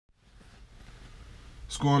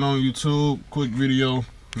What's going on YouTube? Quick video,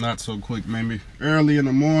 not so quick maybe. Early in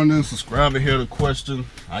the morning, subscriber here the question.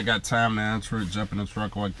 I got time to answer it. Jump in the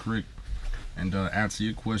truck right quick and answer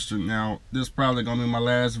your question. Now, this is probably gonna be my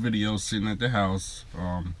last video sitting at the house.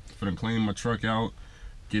 Gonna clean my truck out,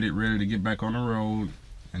 get it ready to get back on the road,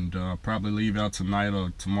 and probably leave out tonight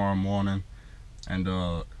or tomorrow morning and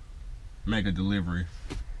make a delivery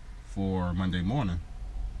for Monday morning.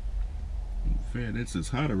 FedEx is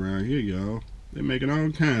hot around here, y'all. They're making all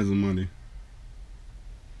kinds of money.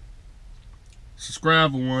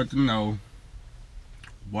 Subscriber wanted to know,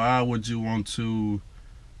 why would you want to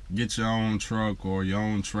get your own truck or your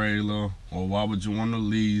own trailer, or why would you want to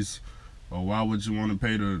lease, or why would you want to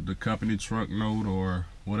pay the company truck note, or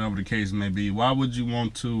whatever the case may be? Why would you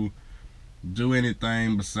want to do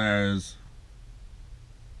anything besides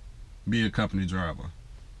be a company driver?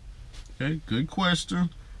 Okay, good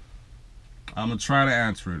question. I'm gonna try to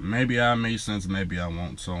answer it. Maybe I make sense, maybe I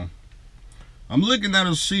won't. So I'm looking at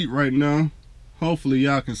a sheet right now. Hopefully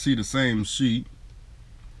y'all can see the same sheet.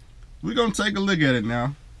 We're gonna take a look at it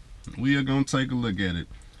now. We are gonna take a look at it.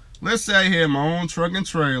 Let's say I had my own truck and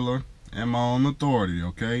trailer and my own authority,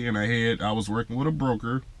 okay? And I was working with a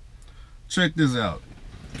broker. Check this out.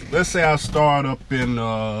 Let's say I start up in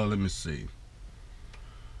let me see.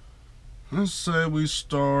 Let's say we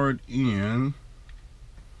start in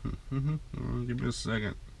give me a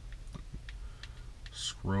second.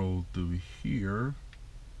 Scroll through here.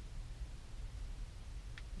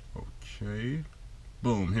 Okay.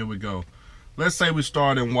 Boom, here we go. Let's say we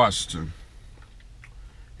start in Washington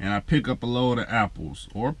and I pick up a load of apples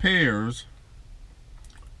or pears,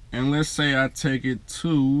 and let's say I take it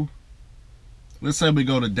to, let's say we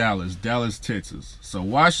go to Dallas, Texas. So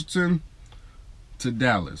Washington to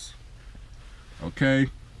Dallas. Okay.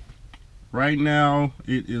 Right now,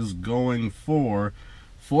 it is going for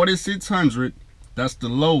 $4,600. That's the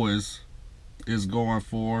lowest. Is going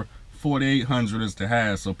for $4,800 is the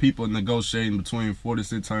highest. So people are negotiating between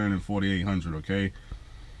 $4,600 and $4,800. Okay.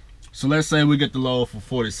 So let's say we get the load for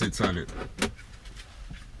 $4,600.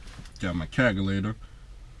 Got my calculator.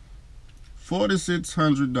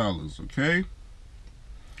 $4,600. Okay.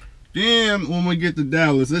 Then when we get to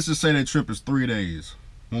Dallas, let's just say that trip is 3 days.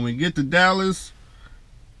 When we get to Dallas,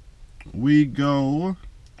 we go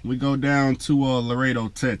down to Laredo,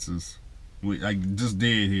 Texas. I just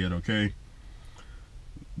did here, okay?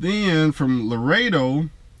 Then from Laredo,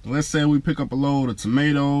 let's say we pick up a load of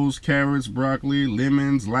tomatoes, carrots, broccoli,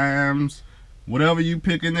 lemons, limes, whatever you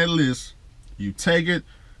pick in that list, you take it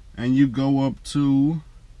and you go up to,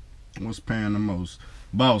 what's paying the most?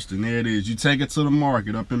 Boston. There it is. You take it to the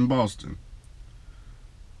market up in Boston.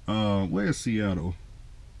 Where's Seattle?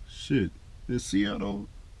 Shit. Is Seattle?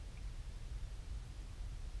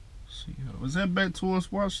 Was that back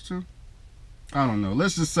towards Washington? I don't know.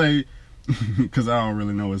 Let's just say, because I don't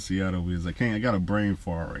really know what Seattle is. I got a brain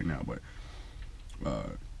fart right now. But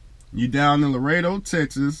you down in Laredo,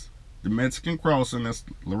 Texas, the Mexican crossing. That's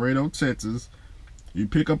Laredo, Texas. You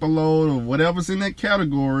pick up a load of whatever's in that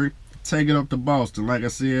category. Take it up to Boston. Like I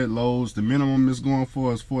said, loads. The minimum is going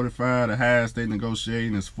for is 45. The highest they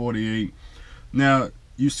negotiating is 48. Now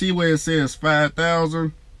you see where it says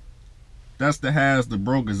 5,000. That's the highest the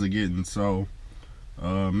brokers are getting. So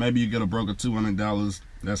maybe you get a broker $200.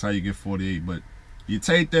 That's how you get 48. But you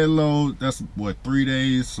take that load. That's what, 3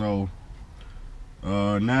 days. So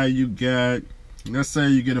now you got, let's say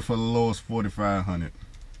you get it for the lowest, 4,500.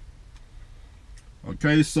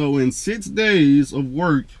 Okay, so in 6 days of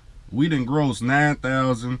work, we done gross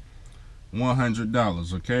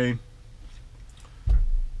 $9,100. Okay.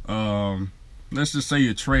 Let's just say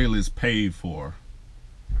your trailer is paid for.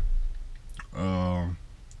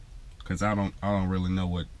 Because I don't really know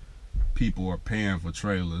what people are paying for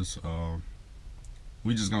trailers.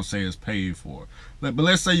 We just gonna say it's paid for. But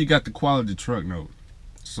let's say you got the quality truck note.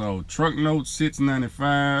 So truck note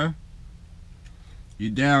 $695.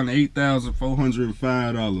 You're down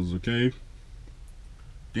 $8,405. Okay.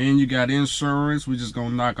 Then you got insurance. We just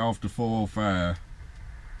gonna knock off the $405.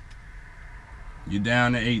 You're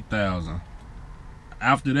down to $8,000.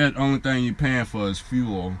 After that, only thing you're paying for is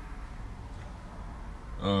fuel.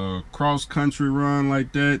 Cross country run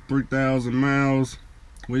like that, 3,000 miles.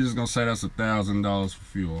 We're just gonna say that's $1,000 for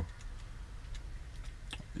fuel.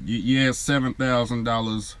 You have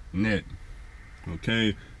 $7,000 net.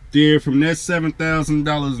 Okay. Then from that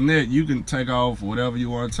 $7,000 net, you can take off whatever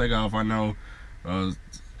you want to take off. I know.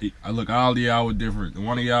 Look, all of y'all were different.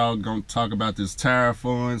 One of y'all gonna talk about this tire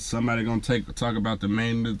fund. Somebody gonna talk about the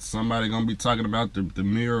maintenance. Somebody gonna be talking about the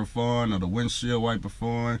mirror fund or the windshield wiper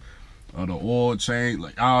fund. or the oil change.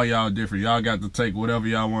 Like all y'all different. Y'all got to take whatever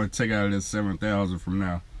y'all want to take out of this 7,000 from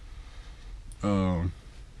now.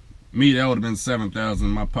 Me, that would have been 7,000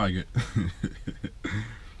 in my pocket.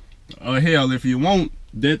 Hell, if you want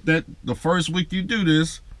that the first week you do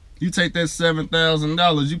this, you take that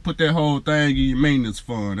 $7,000, you put that whole thing in your maintenance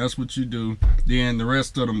fund. That's what you do. Then the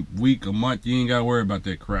rest of the week or month, you ain't gotta worry about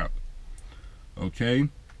that crap. Okay.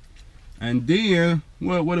 And then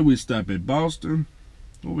what did we stop at? Boston.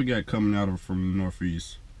 What we got coming out of from the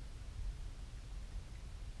Northeast?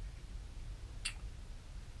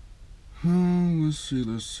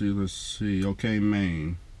 Let's see. Okay,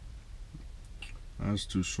 Maine. That's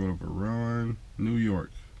too short of a run. New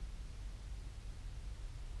York.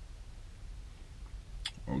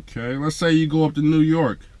 Okay, let's say you go up to New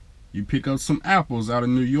York. You pick up some apples out of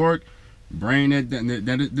New York. Bring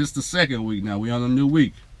that this the second week now. We on a new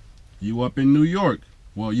week. You up in New York.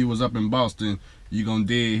 Well, you was up in Boston. You gonna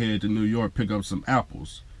dead head to New York, pick up some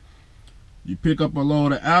apples. You pick up a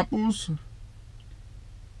load of apples.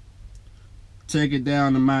 Take it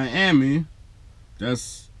down to Miami.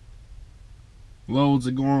 That's loads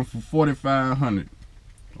are going for $4,500.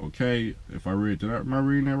 Okay, if I read that, am I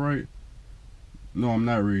reading that right? No, I'm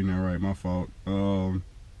not reading that right. My fault.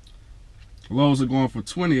 Loads are going for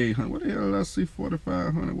 $2,800. What the hell did I see?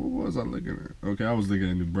 $4,500. What was I looking at? Okay, I was looking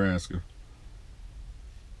at Nebraska.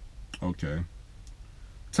 Okay.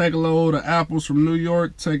 Take a load of apples from New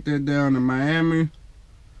York. Take that down to Miami.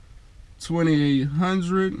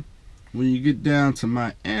 $2,800. When you get down to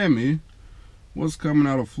Miami, what's coming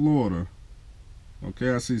out of Florida? Okay,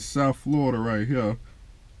 I see South Florida right here.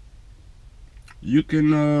 You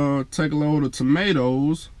can take a load of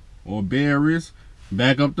tomatoes or berries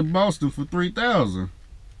back up to Boston for $3,000.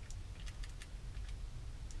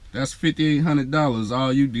 That's $5,800.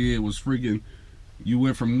 All you did was freaking, you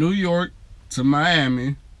went from New York to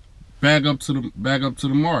Miami, back up to the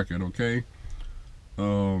market. Okay,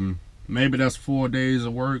 maybe that's 4 days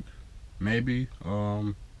of work. Maybe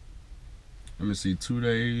let me see, 2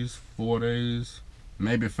 days, 4 days,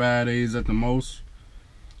 maybe 5 days at the most.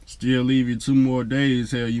 Still leave you 2 more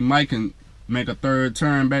days. Hell, you might can make a third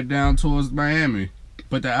turn back down towards Miami.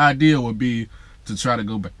 But the idea would be to try to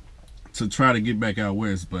go back, to try to get back out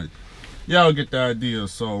west. But y'all get the idea.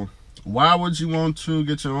 So why would you want to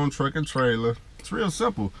get your own truck and trailer? It's real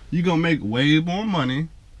simple. You're gonna make way more money.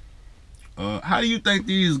 How do you think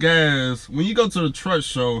these guys, when you go to the truck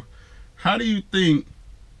show, how do you think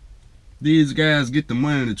these guys get the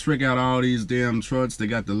money to trick out all these damn trucks? They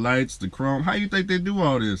got the lights, the chrome. How you think they do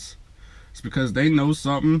all this? It's because they know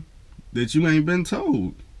something that you ain't been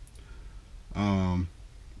told.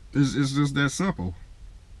 It's just that simple.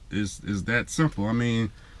 It's that simple. I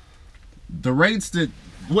mean, the rates that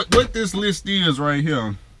what this list is right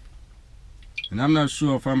here, and I'm not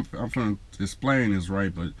sure if I'm trying to explain this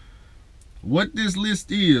right, but what this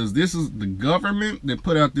list is, this is the government that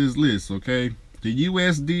put out this list. Okay, the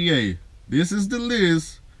USDA. This is the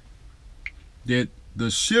list that the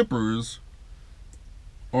shippers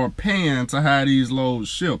are paying to have these loads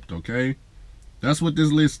shipped. Okay, that's what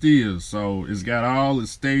this list is. So it's got all the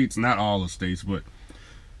states, not all the states, but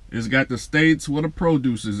it's got the states where the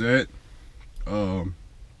produce is at, and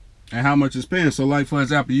how much it's paying. So like, for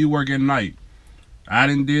example, you work at night. I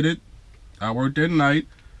did it. I worked at night.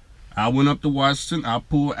 I went up to Washington. I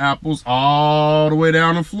pulled apples all the way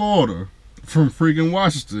down to Florida from freaking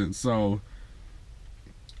Washington. So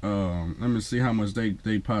let me see how much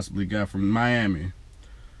they possibly got from Miami.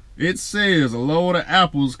 It says a load of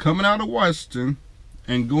apples coming out of Washington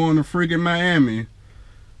and going to freaking Miami,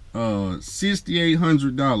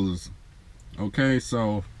 $6,800. Okay,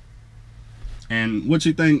 so, and what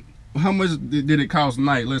you think, how much did it cost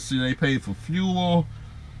night? Let's see, they paid for fuel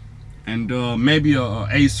and maybe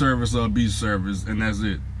a service or a B service, and that's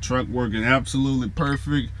it. Truck working absolutely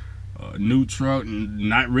perfect. New truck,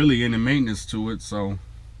 not really any maintenance to it. So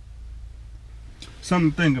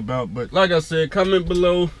something to think about. But like I said, comment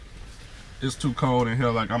below. It's too cold in here.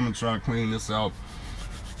 Like, I'm gonna try to clean this out.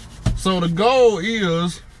 So the goal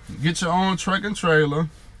is get your own truck and trailer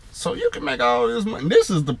so you can make all this money. This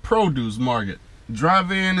is the produce market. Dry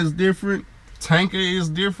van is different, tanker is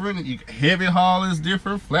different, heavy haul is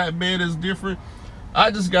different, flatbed is different. I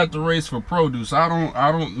just got the race for produce. I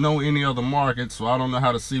don't know any other market, so I don't know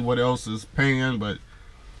how to see what else is paying, but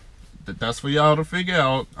that's for y'all to figure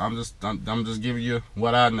out. I'm just giving you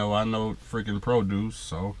what I know. I know freaking produce,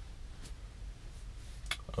 so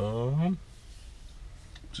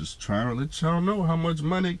just trying to let y'all know how much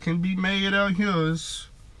money can be made out here. It's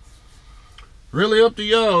really up to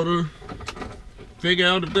y'all to figure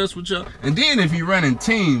out if that's what y'all. And then if you're running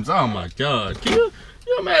teams, oh my God, you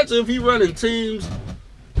You imagine if he running teams?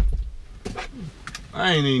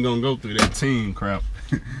 I ain't even gonna go through that team crap.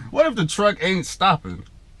 What if the truck ain't stopping?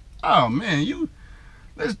 Oh man,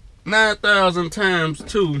 that's 9,000 times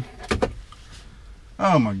 2.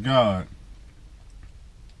 Oh my God.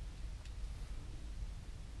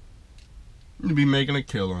 You be making a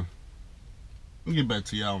killer. I'll get back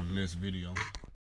to y'all in this video.